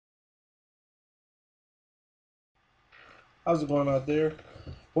How's it going out there?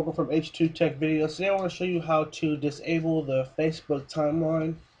 Welcome from H2TechVideos. Today I want to show you how to disable the Facebook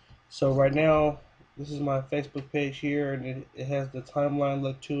timeline. So right now, this is my Facebook page here, and it has the timeline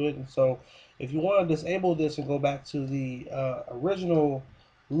look to it. And so if you want to disable this and go back to the original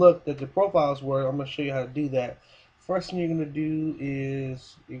look that the profiles were, I'm going to show you how to do that. First thing you're going to do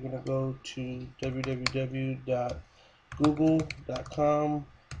is you're going to go to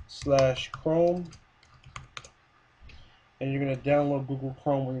www.google.com/Chrome, and you're going to download Google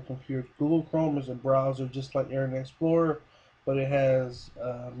Chrome on your computer. Google Chrome is a browser just like Internet Explorer, but it has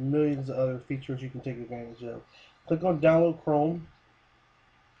millions of other features you can take advantage of. Click on Download Chrome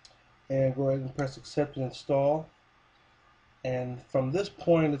and go ahead and press Accept and Install. And from this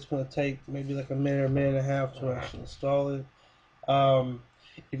point, it's going to take maybe like a minute or minute and a half to actually install it.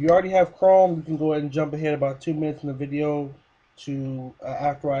 If you already have Chrome, you can go ahead and jump ahead about 2 minutes in the video to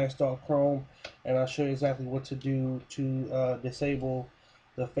after I install Chrome, and I'll show you exactly what to do to disable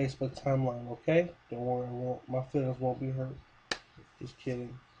the Facebook timeline. Okay, don't worry, my feelings won't be hurt. Just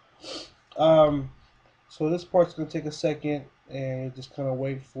kidding. So this part's gonna take a second, and you just kind of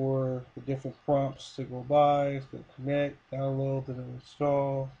wait for the different prompts to go by. It's gonna connect, download, then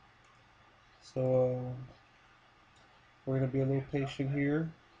install. So we're gonna be a little patient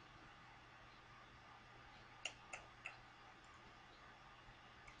here.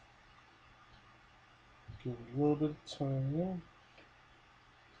 Give it a little bit of time.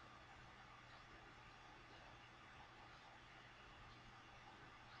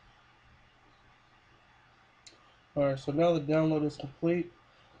 Alright, so now the download is complete.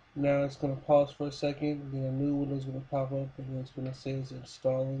 Now it's going to pause for a second, then a new window is going to pop up, and then it's going to say it's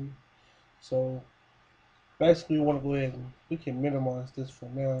installing. So basically, we want to go ahead and we can minimize this for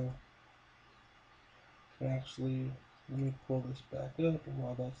now. And actually, let me pull this back up, and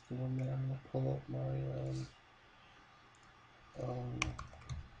while that's doing that, I'm going to pull up my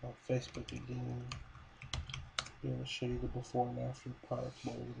Facebook again. I'm going to show you the before and after product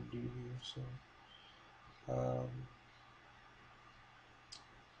what we're going to do here. So.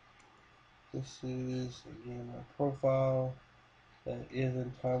 This is again my profile that is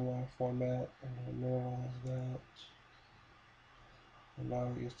in timeline format. I'm going to minimize that. And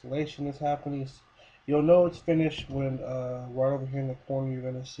now the installation is happening. You'll know it's finished when right over here in the corner you're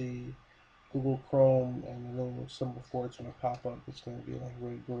going to see Google Chrome, and the little symbol for it's going to pop up. It's going to be like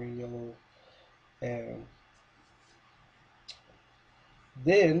red, green, yellow, and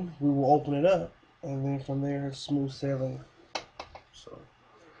then we will open it up, and then from there it's smooth sailing. So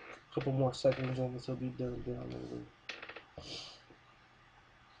a couple more seconds and this will be done downloading.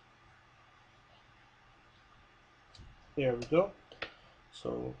 There we go.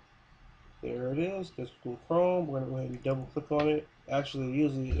 So there it is. There's Google Chrome. We're going to go ahead and double click on it. Actually,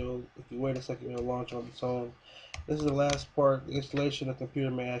 usually if you wait a second, it'll launch on its own. This is the last part. The installation, the computer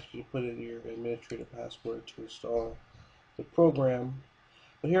may ask you to put in your administrator password to install the program.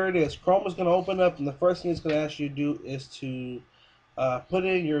 But here it is. Chrome is going to open up, and the first thing it's going to ask you to do is to put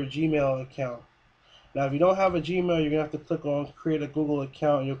in your Gmail account. Now, if you don't have a Gmail, you're going to have to click on create a Google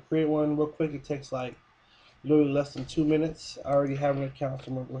account. You'll create one real quick. It takes like literally less than 2 minutes. I already have an account, so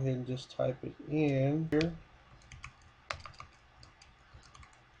I'm going to go ahead and just type it in here.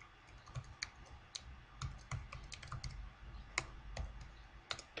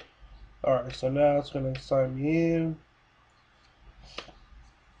 Alright, so now it's going to sign me in.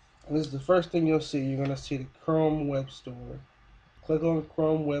 And this is the first thing you'll see. You're going to see the Chrome Web Store. Click on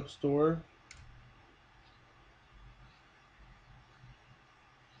Chrome Web Store.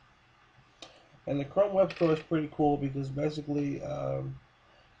 And the Chrome Web Store is pretty cool because basically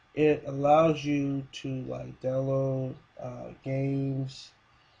it allows you to like download games,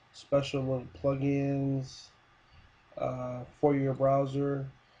 special little plugins for your browser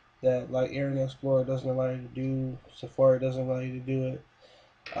that like Internet Explorer doesn't allow you to do, Safari doesn't allow you to do it.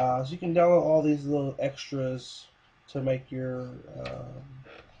 So you can download all these little extras to make your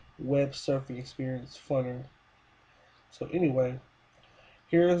web surfing experience funner. So anyway,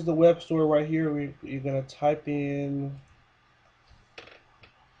 here's the web store right here. You're gonna type in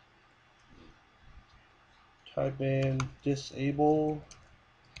disable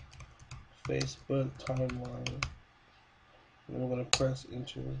Facebook timeline, and we're gonna press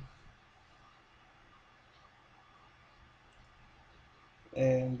enter.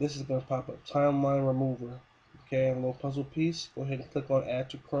 And this is gonna pop up timeline remover. Okay, a little puzzle piece. Go ahead and click on add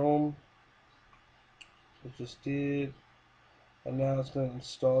to Chrome. It just did, and now it's gonna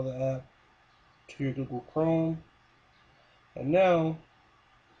install the app to your Google Chrome. And now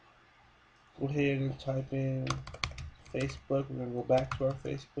go ahead and type in Facebook. We're going to go back to our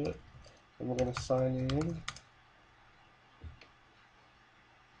Facebook, and we're going to sign in.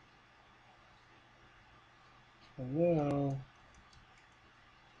 And now,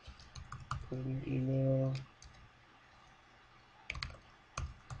 put in your email.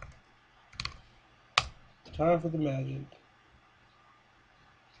 Time for the magic.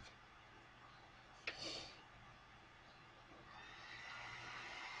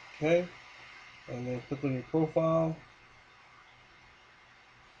 Okay, and then click on your profile.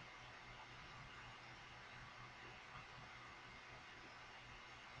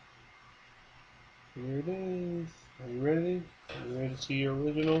 Here it is. Are you ready? Are you ready to see your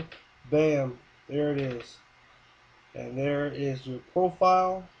original? Bam! There it is. And there is your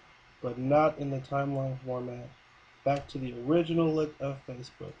profile, but not in the timeline format. Back to the original look of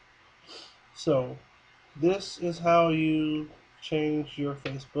Facebook. So, this is how you change your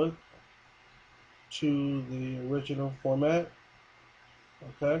Facebook to the original format.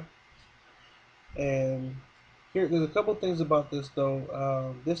 Okay? And there's a couple things about this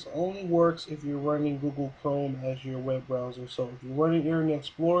though. This only works if you're running Google Chrome as your web browser. So if you're running Internet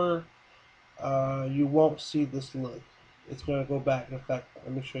Explorer, you won't see this look. It's going to go back. In fact,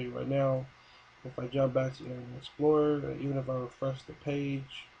 let me show you right now. If I jump back to Internet Explorer, even if I refresh the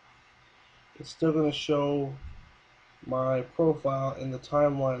page, it's still going to show my profile in the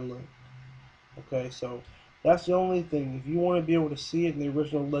timeline look. Okay, so that's the only thing. If you want to be able to see it in the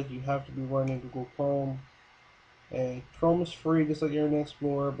original look, you have to be running Google Chrome. And Chrome is free, just like Internet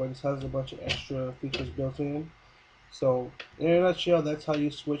Explorer, but it has a bunch of extra features built in. So, in a nutshell, that's how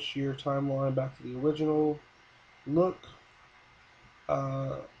you switch your timeline back to the original look.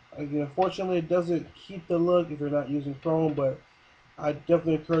 Again, unfortunately, it doesn't keep the look if you're not using Chrome, but I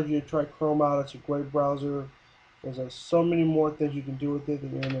definitely encourage you to try Chrome out. It's a great browser. There's so many more things you can do with it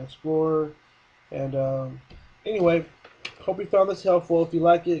than Internet Explorer. And anyway, hope you found this helpful. If you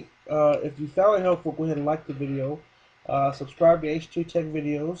like it, if you found it helpful, go ahead and like the video. Subscribe to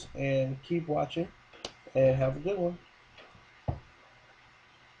H2TechVideos and keep watching. And have a good one.